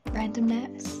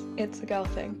Randomness, it's a girl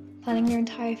thing. Planning your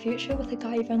entire future with a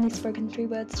guy you've only spoken 3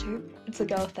 words to, it's a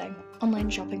girl thing. Online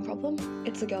shopping problem,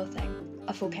 it's a girl thing.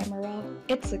 A full camera roll,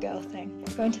 it's a girl thing.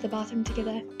 Going to the bathroom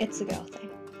together, it's a girl thing.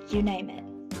 You name it,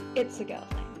 it's a girl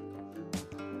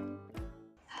thing.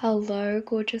 Hello,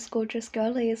 gorgeous, gorgeous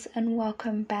girlies, and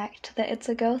welcome back to the It's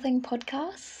a Girl Thing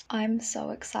podcast. I'm so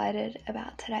excited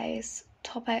about today's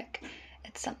topic.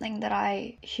 It's something that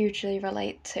I hugely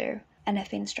relate to and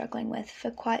have been struggling with for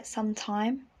quite some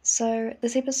time. So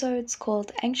this episode's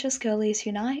called Anxious Girlies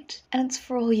Unite, and it's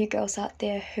for all you girls out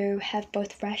there who have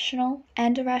both rational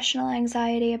and irrational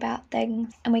anxiety about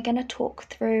things, and we're going to talk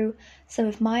through some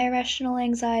of my irrational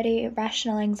anxiety,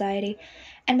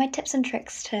 and my tips and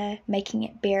tricks to making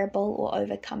it bearable or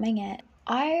overcoming it.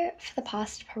 I, for the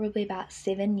past probably about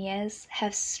 7 years,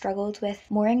 have struggled with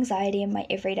more anxiety in my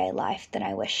everyday life than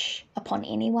I wish upon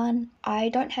anyone. I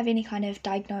don't have any kind of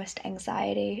diagnosed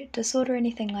anxiety disorder or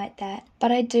anything like that,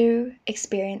 but I do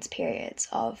experience periods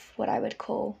of what I would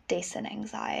call decent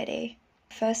anxiety.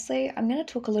 Firstly, I'm going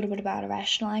to talk a little bit about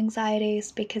irrational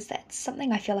anxieties because that's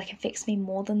something I feel like affects me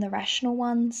more than the rational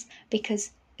ones,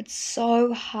 because it's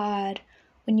so hard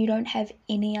when you don't have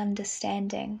any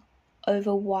understanding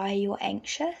over why you're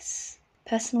anxious.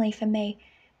 Personally, for me,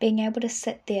 being able to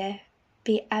sit there,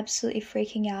 be absolutely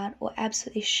freaking out or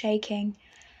absolutely shaking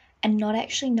and not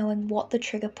actually knowing what the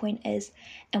trigger point is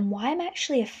and why I'm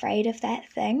actually afraid of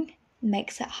that thing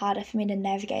makes it harder for me to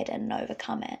navigate it and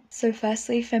overcome it. So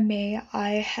firstly, for me, I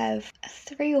have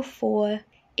 3 or 4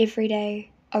 everyday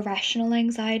irrational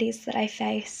anxieties that I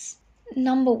face.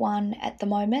 Number 1 at the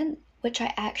moment, which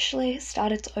I actually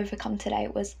started to overcome today,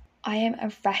 was I am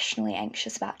irrationally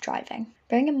anxious about driving.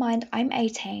 Bearing in mind, I'm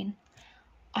 18.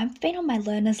 I've been on my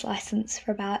learner's license for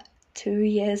about 2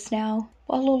 years now,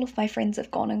 while all of my friends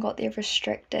have gone and got their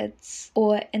restricteds,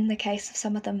 or in the case of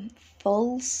some of them,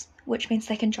 fulls, which means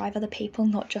they can drive other people,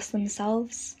 not just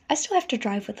themselves. I still have to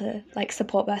drive with a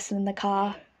support person in the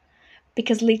car,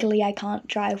 because legally I can't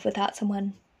drive without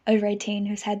someone over 18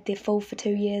 who's had their full for 2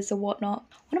 years or whatnot.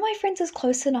 One of my friends is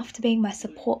close enough to being my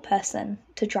support person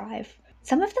to drive.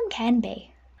 Some of them can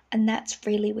be, and that's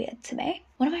really weird to me.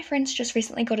 One of my friends just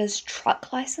recently got his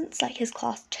truck license, his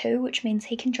class 2, which means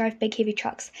he can drive big heavy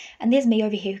trucks, and there's me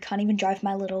over here who can't even drive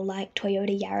my little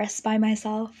Toyota Yaris by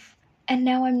myself. And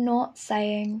now I'm not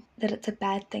saying that it's a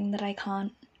bad thing that I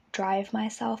can't drive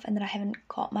myself and that I haven't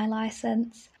got my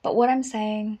license, but what I'm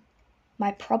saying,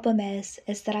 my problem is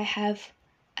that I have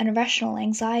an irrational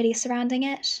anxiety surrounding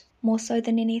it, more so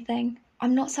than anything.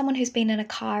 I'm not someone who's been in a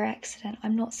car accident.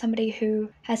 I'm not somebody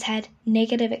who has had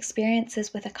negative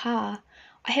experiences with a car.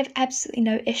 I have absolutely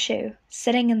no issue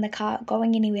sitting in the car,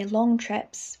 going anywhere, long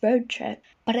trips, road trip,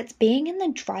 but it's being in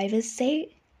the driver's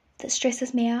seat that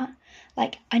stresses me out.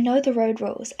 I know the road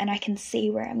rules and I can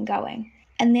see where I'm going.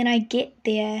 And then I get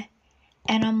there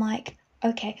and I'm like,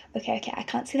 okay, I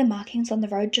can't see the markings on the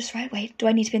road just right. Wait, do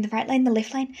I need to be in the right lane, the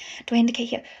left lane? Do I indicate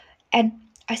here? And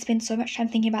I spend so much time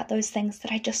thinking about those things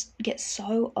that I just get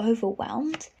so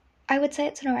overwhelmed. I would say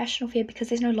it's an irrational fear because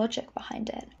there's no logic behind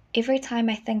it. Every time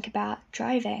I think about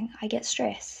driving, I get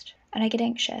stressed and I get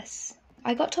anxious.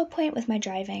 I got to a point with my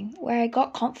driving where I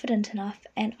got confident enough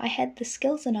and I had the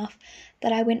skills enough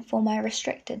that I went for my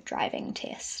restricted driving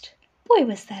test. Boy,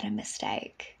 was that a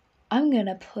mistake. I'm going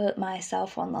to put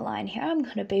myself on the line here. I'm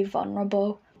going to be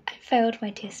vulnerable. I failed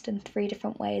my test in 3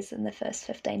 different ways in the first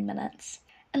 15 minutes.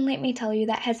 And let me tell you,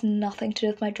 that has nothing to do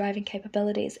with my driving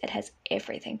capabilities. It has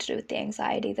everything to do with the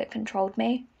anxiety that controlled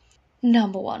me.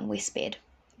 Number 1, we sped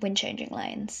when changing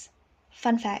lanes.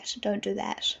 Fun fact, don't do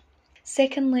that.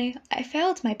 Secondly, I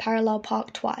failed my parallel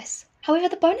park twice. However,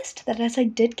 the bonus to that is I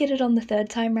did get it on the 3rd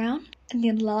time round. And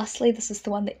then lastly, this is the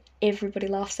one that everybody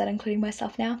laughs at, including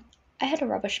myself now, I had a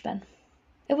rubbish bin.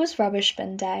 It was rubbish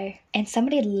bin day, and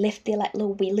somebody had left their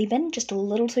little wheelie bin just a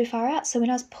little too far out, so when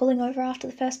I was pulling over after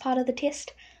the first part of the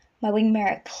test, my wing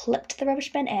mirror clipped the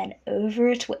rubbish bin and over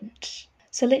it went.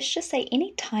 So let's just say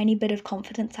any tiny bit of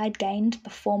confidence I'd gained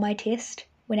before my test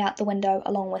went out the window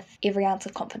along with every ounce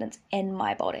of confidence in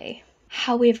my body.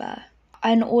 However,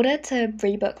 in order to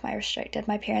rebook my restricted,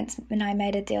 my parents and I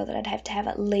made a deal that I'd have to have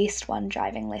at least 1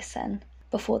 driving lesson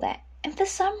before that. And for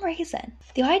some reason,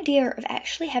 the idea of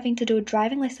actually having to do a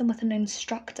driving lesson with an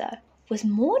instructor was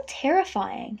more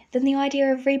terrifying than the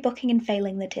idea of rebooking and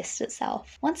failing the test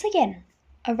itself. Once again,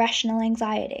 irrational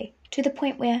anxiety, to the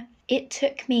point where it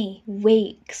took me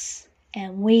weeks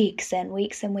and weeks and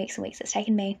weeks and weeks and weeks. It's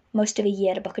taken me most of a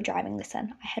year to book a driving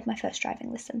lesson. I had my first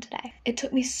driving lesson today. It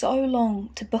took me so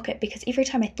long to book it because every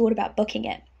time I thought about booking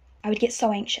it, I would get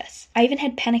so anxious. I even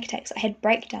had panic attacks. I had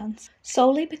breakdowns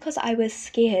solely because I was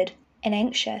scared and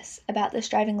anxious about this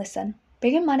driving lesson.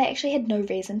 Bearing in mind I actually had no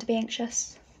reason to be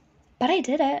anxious, but I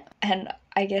did it, and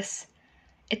I guess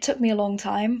it took me a long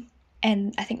time,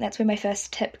 and I think that's where my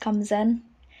first tip comes in,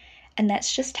 and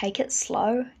that's just take it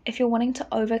slow. If you're wanting to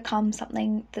overcome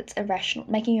something that's irrational,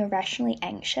 making you irrationally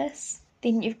anxious,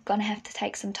 then you're gonna have to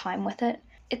take some time with it.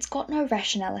 It's got no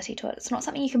rationality to it. It's not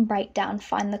something you can break down,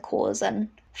 find the cause, and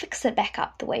fix it back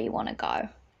up the way you want to go.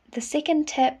 The second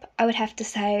tip I would have to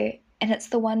say, and it's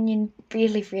the one you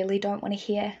really, really don't want to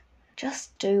hear,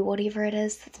 just do whatever it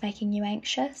is that's making you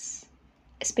anxious,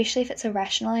 especially if it's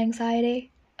irrational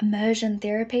anxiety. Immersion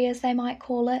therapy, as they might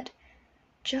call it.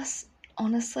 Just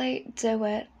honestly do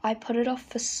it. I put it off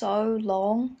for so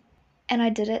long, and I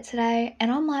did it today,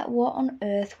 and I'm like, what on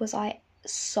earth was I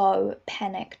so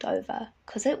panicked over?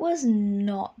 Because it was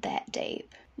not that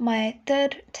deep. My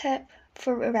third tip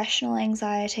for irrational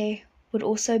anxiety would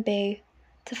also be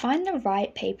to find the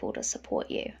right people to support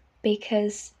you,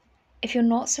 because if you're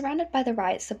not surrounded by the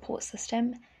right support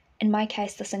system, in my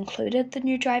case this included the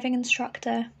new driving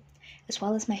instructor, as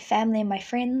well as my family and my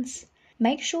friends,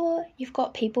 make sure you've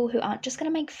got people who aren't just going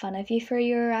to make fun of you for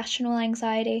your irrational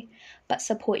anxiety, but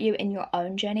support you in your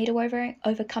own journey to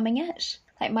overcoming it.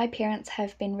 Like, my parents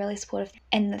have been really supportive,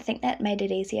 and I think that made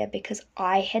it easier because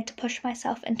I had to push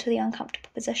myself into the uncomfortable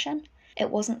position. It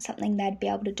wasn't something they'd be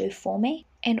able to do for me.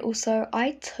 And also,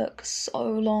 I took so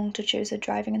long to choose a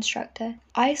driving instructor.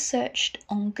 I searched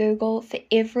on Google for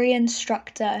every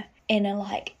instructor in a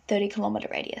 30-kilometer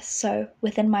radius, so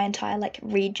within my entire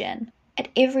region. At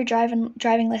every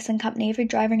driving lesson company, every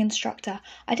driving instructor,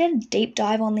 I did a deep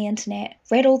dive on the internet,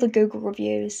 read all the Google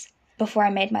reviews before I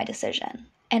made my decision.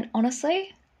 And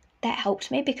honestly, that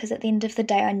helped me because at the end of the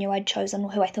day I knew I'd chosen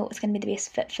who I thought was going to be the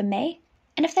best fit for me.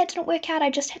 And if that didn't work out, I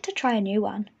just had to try a new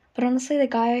one. But honestly, the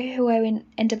guy who I went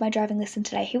and did my driving lesson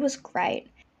today, he was great.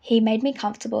 He made me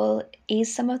comfortable,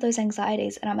 eased some of those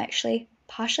anxieties, and I'm actually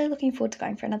partially looking forward to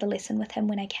going for another lesson with him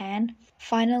when I can.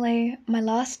 Finally, my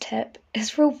last tip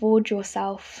is reward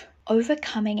yourself.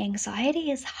 Overcoming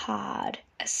anxiety is hard,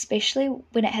 especially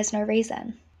when it has no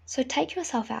reason. So take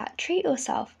yourself out, treat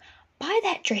yourself. Buy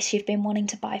that dress you've been wanting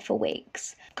to buy for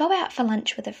weeks. Go out for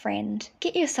lunch with a friend.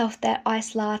 Get yourself that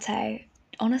iced latte.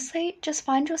 Honestly, just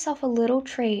find yourself a little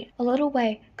treat, a little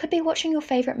way. Could be watching your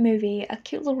favourite movie, a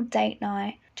cute little date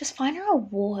night. Just find a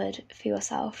reward for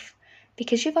yourself,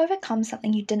 because you've overcome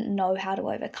something you didn't know how to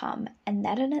overcome, and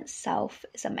that in itself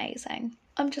is amazing.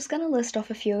 I'm just going to list off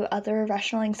a few other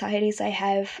irrational anxieties I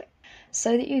have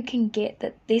so that you can get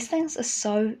that these things are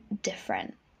so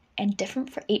different and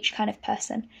different for each kind of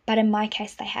person, but in my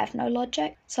case they have no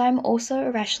logic. So I'm also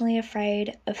irrationally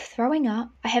afraid of throwing up.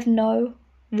 I have no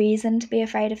reason to be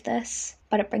afraid of this,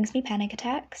 but it brings me panic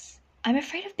attacks. I'm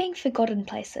afraid of being forgotten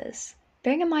places.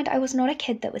 Bearing in mind I was not a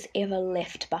kid that was ever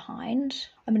left behind.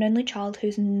 I'm an only child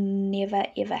who's never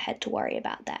ever had to worry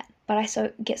about that. But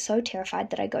I get so terrified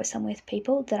that I go somewhere with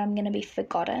people that I'm going to be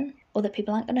forgotten, or that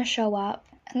people aren't going to show up.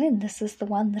 And then this is the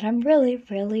one that I'm really,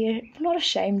 really not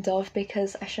ashamed of,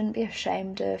 because I shouldn't be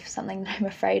ashamed of something that I'm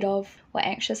afraid of or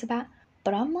anxious about.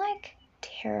 But I'm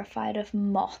terrified of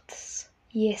moths.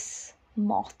 Yes,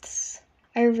 moths.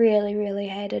 I really, really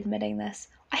hate admitting this.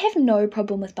 I have no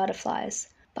problem with butterflies,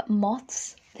 but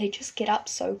moths, they just get up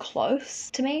so close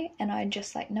to me, and I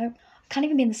just nope. I can't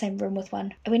even be in the same room with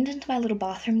one. I went into my little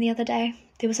bathroom the other day.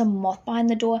 There was a moth behind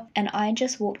the door, and I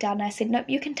just walked out and I said, nope,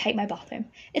 you can take my bathroom.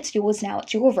 It's yours now.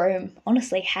 It's your room.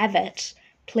 Honestly, have it.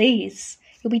 Please.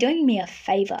 You'll be doing me a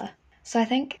favour. So I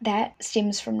think that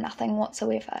stems from nothing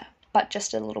whatsoever, but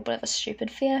just a little bit of a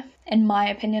stupid fear, in my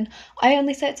opinion. I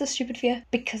only say it's a stupid fear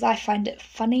because I find it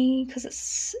funny, because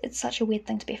it's such a weird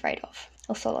thing to be afraid of.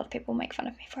 Also, a lot of people make fun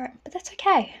of me for it, but that's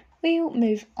okay. We'll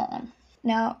move on.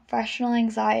 Now, rational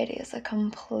anxiety is a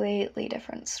completely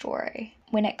different story.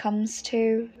 When it comes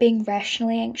to being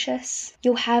rationally anxious,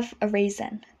 you'll have a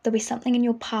reason. There'll be something in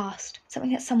your past,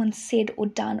 something that someone said or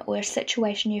done, or a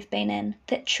situation you've been in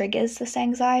that triggers this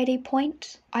anxiety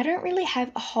point. I don't really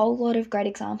have a whole lot of great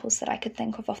examples that I could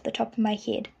think of off the top of my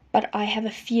head, but I have a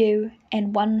few,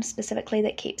 and one specifically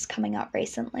that keeps coming up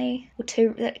recently, or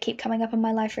two that keep coming up in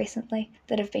my life recently,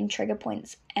 that have been trigger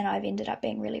points, and I've ended up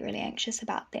being really, really anxious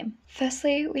about them.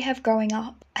 Firstly, we have growing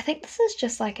up. I think this is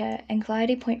just an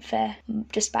anxiety point for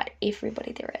just about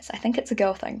everybody there is. I think it's a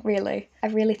girl thing, really. I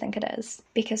really think it is.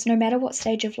 Because no matter what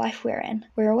stage of life we're in,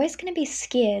 we're always going to be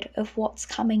scared of what's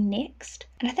coming next.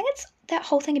 And I think it's that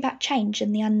whole thing about change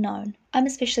and the unknown. I'm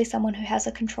especially someone who has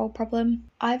a control problem.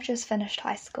 I've just finished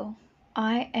high school.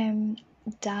 I am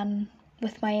done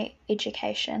with my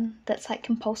education that's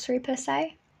compulsory per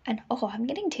se. And I'm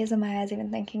getting tears in my eyes even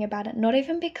thinking about it. Not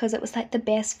even because it was like the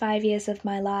best 5 years of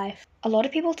my life. A lot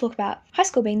of people talk about high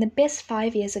school being the best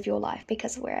 5 years of your life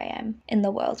because of where I am in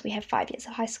the world. We have 5 years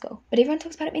of high school. But everyone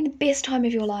talks about it being the best time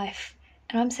of your life.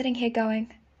 And I'm sitting here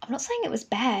going, I'm not saying it was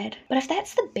bad, but if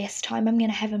that's the best time I'm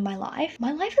going to have in my life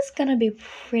is going to be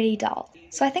pretty dull.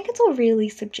 So I think it's all really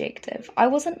subjective. I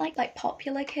wasn't like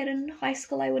popular kid in high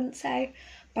school, I wouldn't say,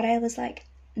 but I was like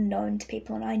known to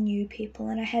people and I knew people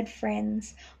and I had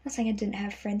friends. I'm not saying I didn't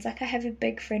have friends, like I have a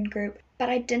big friend group, but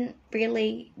I didn't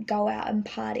really go out and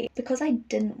party because I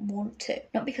didn't want to,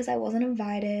 not because I wasn't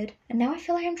invited. And now I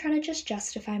feel like I'm trying to just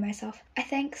justify myself. I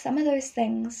think some of those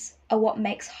things are what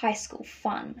makes high school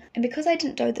fun. And because I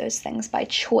didn't do those things by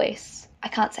choice, I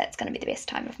can't say it's going to be the best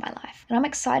time of my life. And I'm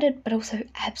excited, but also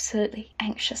absolutely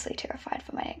anxiously terrified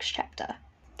for my next chapter.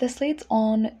 This leads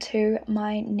on to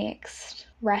my next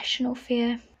rational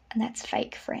fear, and that's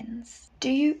fake friends. Do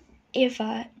you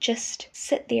ever just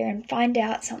sit there and find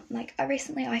out something? Like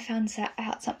I found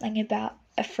out something about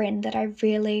a friend that I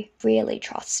really, really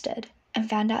trusted, and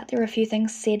found out there were a few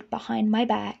things said behind my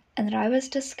back, and that I was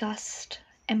discussed,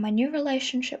 and my new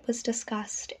relationship was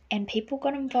discussed, and people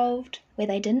got involved where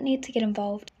they didn't need to get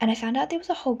involved, and I found out there was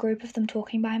a whole group of them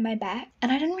talking behind my back,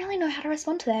 and I didn't really know how to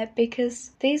respond to that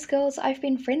because these girls I've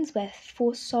been friends with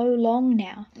for so long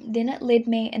now. Then it led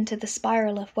me into the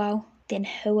spiral of, well, then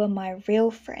who are my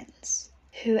real friends?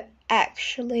 Who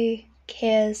actually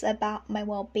cares about my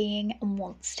well-being and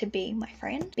wants to be my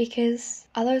friend? Because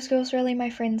are those girls really my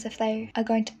friends if they are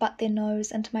going to butt their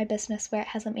nose into my business where it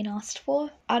hasn't been asked for?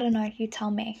 I don't know, you tell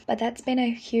me. But that's been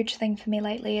a huge thing for me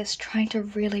lately, is trying to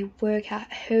really work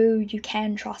out who you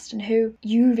can trust and who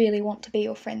you really want to be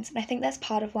your friends. And I think that's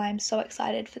part of why I'm so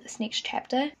excited for this next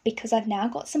chapter, because I've now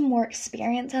got some more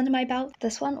experience under my belt.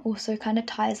 This one also kind of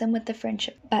ties in with the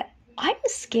friendship, but I'm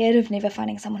scared of never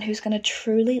finding someone who's going to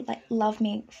truly love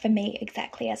me for me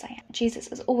exactly as I am. Jesus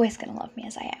is always going to love me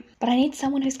as I am. But I need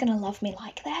someone who's going to love me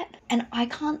like that. And I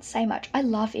can't say much. I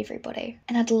love everybody.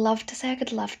 And I'd love to say I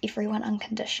could love everyone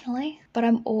unconditionally. But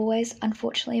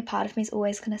unfortunately, a part of me is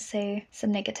always going to see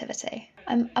some negativity.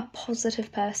 I'm a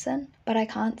positive person, but I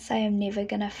can't say I'm never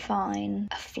going to find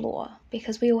a flaw,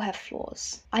 because we all have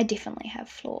flaws. I definitely have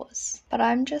flaws. But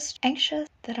I'm just anxious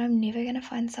that I'm never going to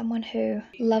find someone who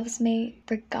loves me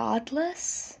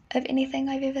regardless of anything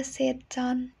I've ever said,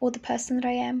 done, or the person that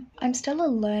I am. I'm still a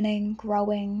learning,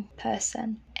 growing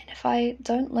person. And if I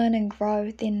don't learn and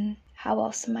grow, then how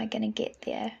else am I going to get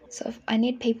there? So if I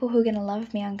need people who are going to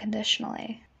love me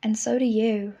unconditionally. And so do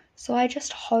you. So I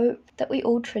just hope that we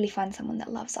all truly find someone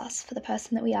that loves us for the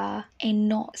person that we are, and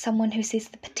not someone who sees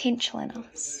the potential in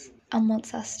us and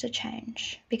wants us to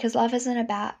change. Because love isn't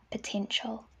about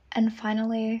potential. And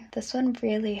finally, this one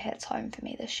really hits home for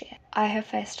me this year. I have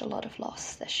faced a lot of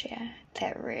loss this year.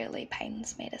 That really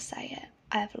pains me to say it.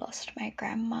 I've lost my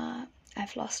grandma.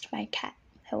 I've lost my cat,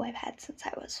 who I've had since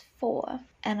I was 4.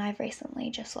 And I've recently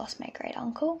just lost my great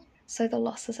uncle. So the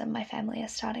losses in my family are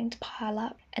starting to pile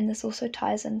up. And this also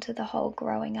ties into the whole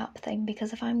growing up thing,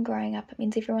 because if I'm growing up, it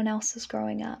means everyone else is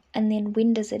growing up. And then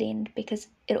when does it end? Because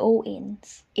it all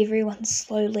ends. Everyone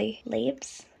slowly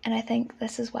leaves. And I think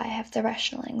this is why I have the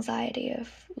rational anxiety of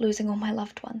losing all my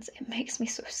loved ones. It makes me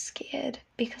so scared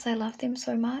because I love them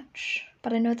so much.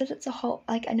 But I know that it's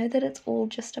I know that it's all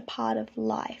just a part of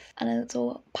life, and it's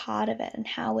all part of it and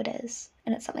how it is.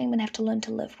 And it's something I'm going to have to learn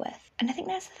to live with. And I think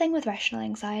that's the thing with rational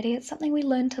anxiety. It's something we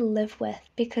learn to live with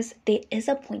because there is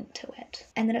a point to it.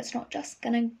 And that it's not just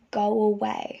going to go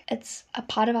away. It's a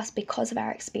part of us because of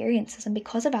our experiences and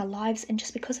because of our lives and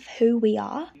just because of who we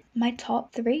are. My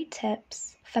top 3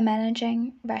 tips for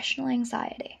managing rational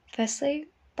anxiety. Firstly,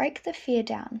 break the fear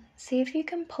down. See if you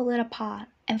can pull it apart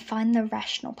and find the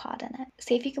rational part in it.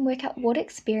 See if you can work out what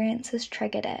experiences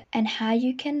triggered it and how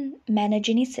you can manage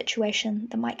any situation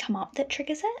that might come up that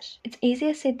triggers it. It's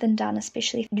easier said than done,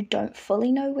 especially if you don't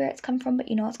fully know where it's come from, but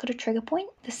you know it's got a trigger point.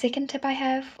 The second tip I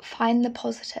have, find the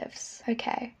positives.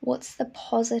 Okay, what's the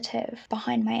positive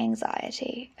behind my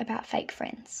anxiety about fake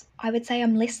friends? I would say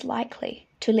I'm less likely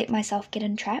to let myself get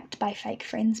entrapped by fake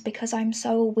friends because I'm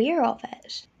so aware of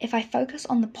it. If I focus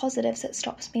on the positives, it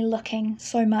stops me looking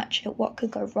so much at what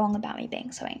could go wrong about me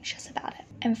being so anxious about it.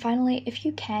 And finally, if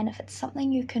it's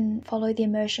something you can follow the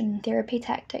immersion therapy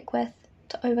tactic with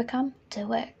to overcome,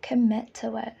 do it, commit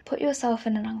to it. Put yourself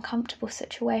in an uncomfortable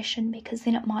situation, because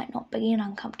then it might not be an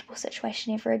uncomfortable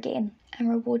situation ever again, and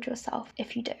reward yourself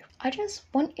if you do. I just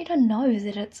want you to know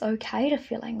that it's okay to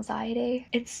feel anxiety.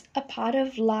 It's a part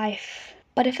of life.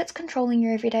 But if it's controlling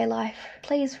your everyday life,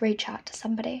 please reach out to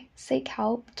somebody. Seek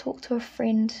help, talk to a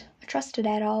friend, a trusted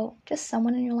adult, just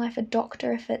someone in your life, a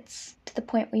doctor if it's to the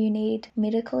point where you need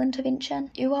medical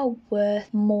intervention. You are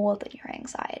worth more than your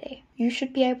anxiety. You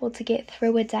should be able to get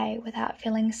through a day without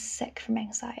feeling sick from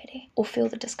anxiety or feel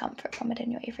the discomfort from it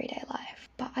in your everyday life.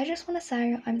 But I just want to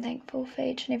say I'm thankful for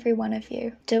each and every one of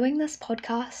you. Doing this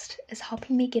podcast is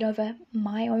helping me get over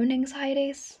my own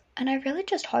anxieties. And I really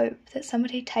just hope that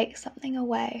somebody takes something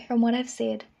away from what I've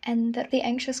said and that the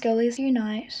anxious girlies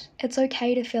unite. It's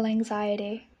okay to feel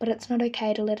anxiety, but it's not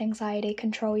okay to let anxiety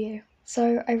control you.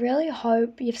 So I really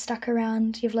hope you've stuck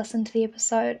around, you've listened to the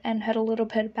episode and heard a little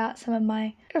bit about some of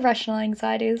my irrational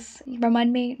anxieties.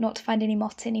 Remind me not to find any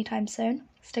moths anytime soon.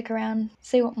 Stick around,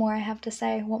 see what more I have to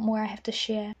say, what more I have to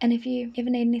share. And if you ever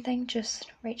need anything,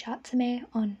 just reach out to me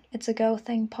on It's a Girl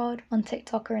Thing Pod on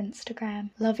TikTok or Instagram.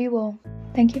 Love you all.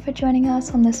 Thank you for joining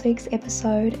us on this week's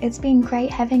episode. It's been great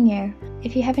having you.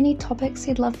 If you have any topics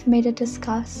you'd love for me to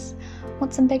discuss,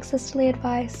 want some big sisterly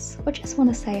advice, or just want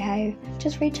to say hey,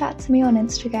 just reach out to me on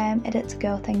Instagram at It's a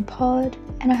Girl Thing Pod.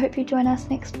 And I hope you join us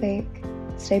next week.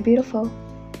 Stay beautiful.